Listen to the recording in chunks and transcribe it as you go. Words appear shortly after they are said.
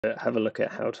Have a look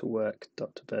at how to work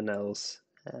Dr. Burnell's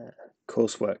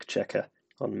coursework checker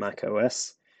on Mac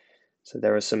OS. So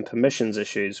there are some permissions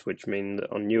issues, which mean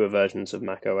that on newer versions of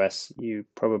Mac OS, you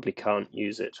probably can't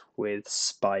use it with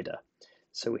Spider.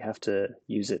 So we have to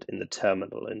use it in the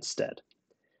terminal instead.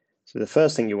 So the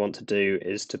first thing you want to do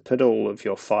is to put all of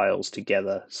your files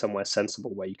together somewhere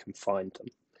sensible where you can find them.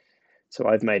 So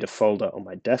I've made a folder on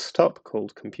my desktop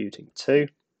called Computing2,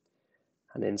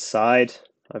 and inside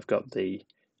I've got the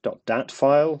 .dat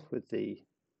file with the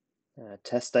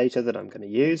test data that I'm going to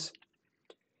use.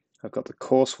 I've got the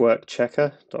coursework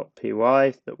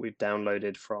checker.py that we've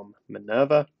downloaded from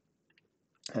Minerva,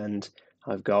 and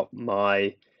I've got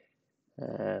my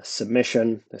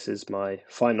submission. This is my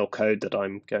final code that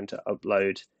I'm going to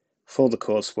upload for the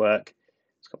coursework.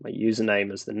 It's got my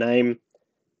username as the name,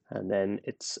 and then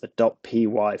it's a .py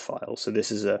file. So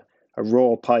this is a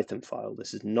raw Python file.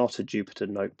 This is not a Jupyter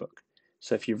notebook.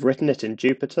 So if you've written it in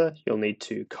Jupyter, you'll need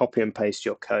to copy and paste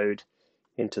your code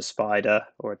into Spider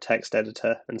or a text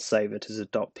editor and save it as a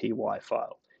 .py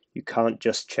file. You can't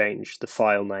just change the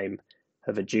file name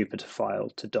of a Jupyter file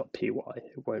to .py.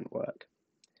 It won't work.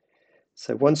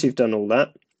 So once you've done all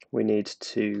that, we need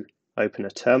to open a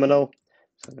terminal.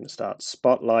 So I'm going to start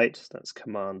Spotlight, that's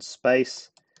Command Space,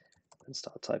 and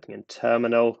start typing in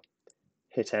terminal,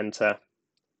 hit enter.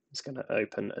 It's going to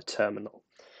open a terminal.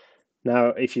 Now,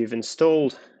 if you've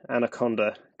installed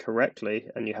Anaconda correctly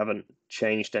and you haven't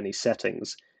changed any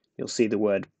settings, you'll see the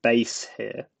word base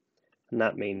here, and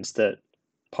that means that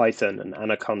Python and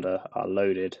Anaconda are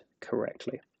loaded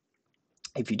correctly.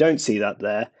 If you don't see that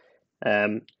there,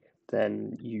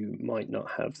 then you might not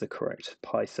have the correct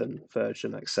Python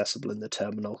version accessible in the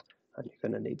terminal, and you're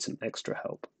going to need some extra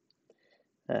help.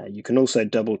 You can also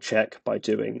double check by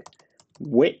doing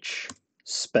which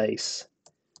space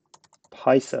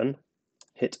Python,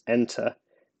 hit enter,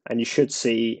 and you should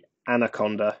see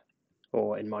Anaconda,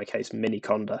 or in my case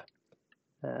Miniconda,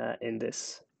 in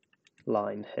this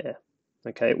line here.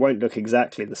 Okay, it won't look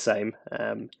exactly the same.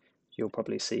 You'll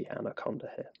probably see Anaconda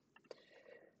here.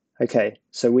 Okay,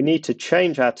 so we need to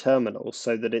change our terminal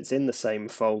so that it's in the same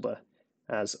folder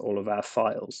as all of our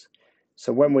files.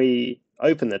 So when we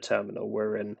open the terminal,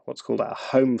 we're in what's called our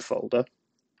home folder,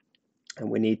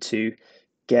 and we need to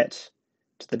get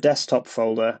to the desktop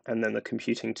folder and then the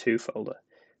Computing2 folder.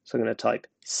 So I'm going to type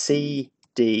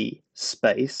cd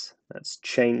space, that's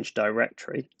change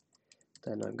directory,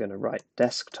 then I'm going to write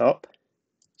desktop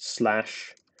 /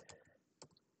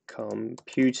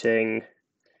 computing,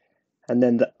 and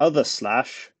then the other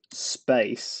slash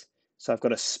space. So I've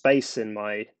got a space in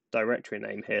my directory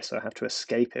name here, so I have to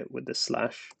escape it with the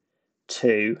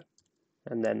 /2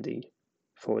 and then the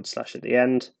 / at the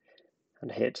end,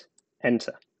 and hit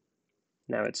enter.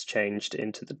 Now it's changed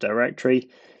into the directory.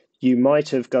 You might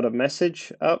have got a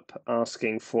message up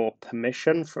asking for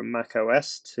permission from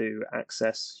macOS to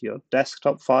access your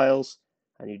desktop files,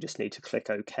 and you just need to click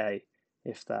OK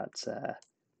if that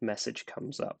message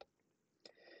comes up.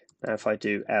 Now if I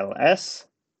do ls,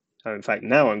 in fact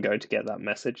now I'm going to get that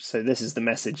message, so this is the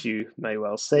message you may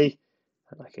well see,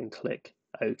 and I can click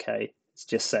OK. It's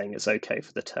just saying it's OK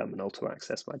for the terminal to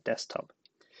access my desktop.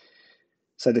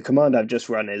 So the command I've just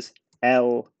run is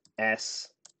ls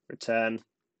return,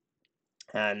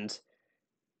 and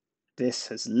this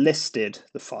has listed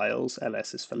the files.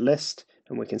 Ls is for list,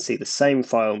 and we can see the same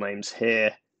file names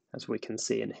here as we can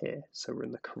see in here, so we're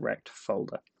in the correct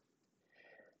folder.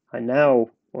 I now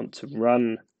want to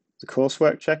run the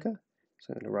coursework checker,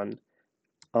 so I'm going to run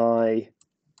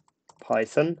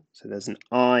IPython, so there's an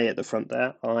I at the front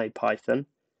there, IPython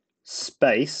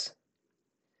space,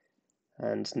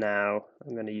 and now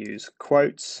I'm going to use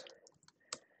quotes,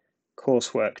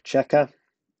 coursework checker,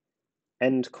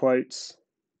 end quotes,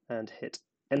 and hit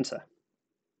enter.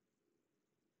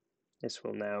 This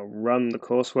will now run the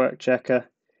coursework checker.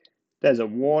 There's a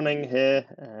warning here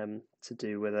to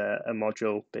do with a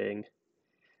module being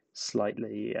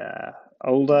slightly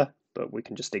older, but we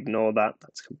can just ignore that.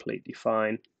 That's completely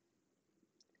fine.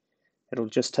 It'll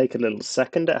just take a little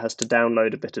second. It has to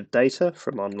download a bit of data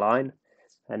from online,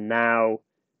 and now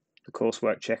the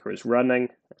coursework checker is running,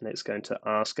 and it's going to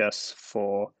ask us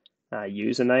for our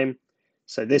username.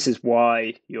 So this is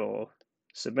why your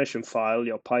submission file,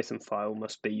 your Python file,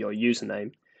 must be your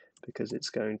username, because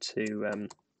it's going to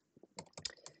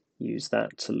use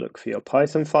that to look for your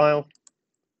Python file.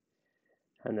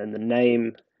 And then the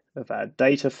name of our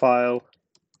data file,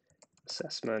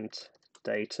 assessment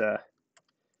data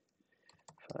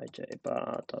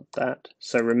bar.dat.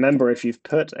 So remember, if you've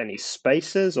put any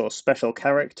spaces or special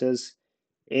characters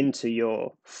into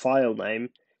your file name,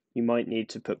 you might need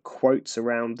to put quotes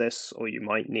around this, or you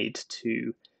might need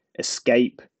to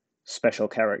escape special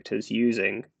characters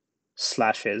using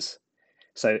slashes.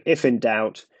 So if in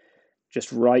doubt,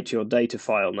 just write your data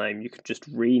file name. You can just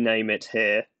rename it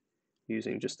here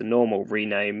using just the normal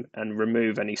rename and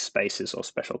remove any spaces or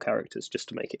special characters just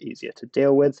to make it easier to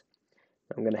deal with.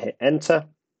 I'm going to hit enter.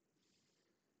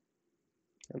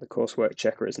 And the coursework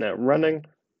checker is now running.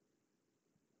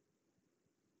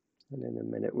 And in a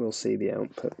minute, we'll see the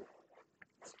output.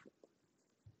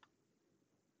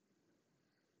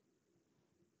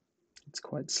 It's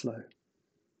quite slow.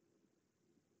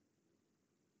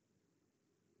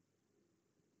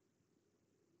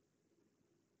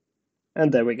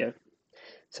 And there we go.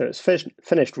 So it's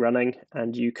finished running,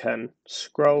 and you can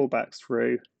scroll back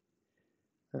through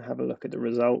and have a look at the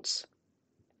results.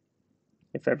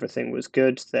 If everything was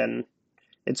good, then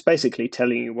it's basically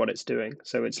telling you what it's doing.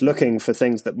 So it's looking for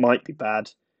things that might be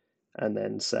bad and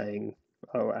then saying,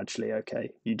 oh, actually,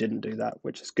 okay, you didn't do that,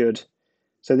 which is good.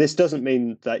 So this doesn't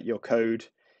mean that your code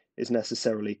is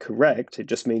necessarily correct. It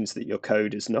just means that your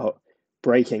code is not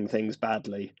breaking things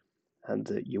badly and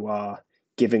that you are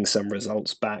giving some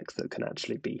results back that can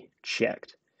actually be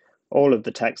checked. All of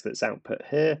the text that's output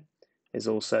here is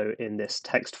also in this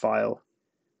text file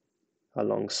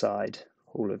alongside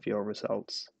all of your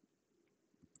results.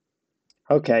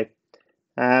 Okay,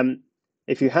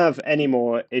 if you have any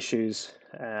more issues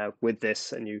with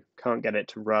this and you can't get it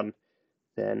to run,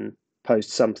 then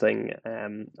post something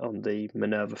on the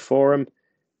Minerva forum,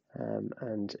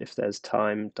 and if there's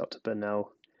time, Dr.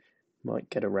 Burnell might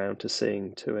get around to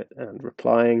seeing to it and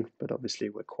replying, but obviously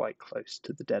we're quite close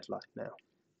to the deadline now.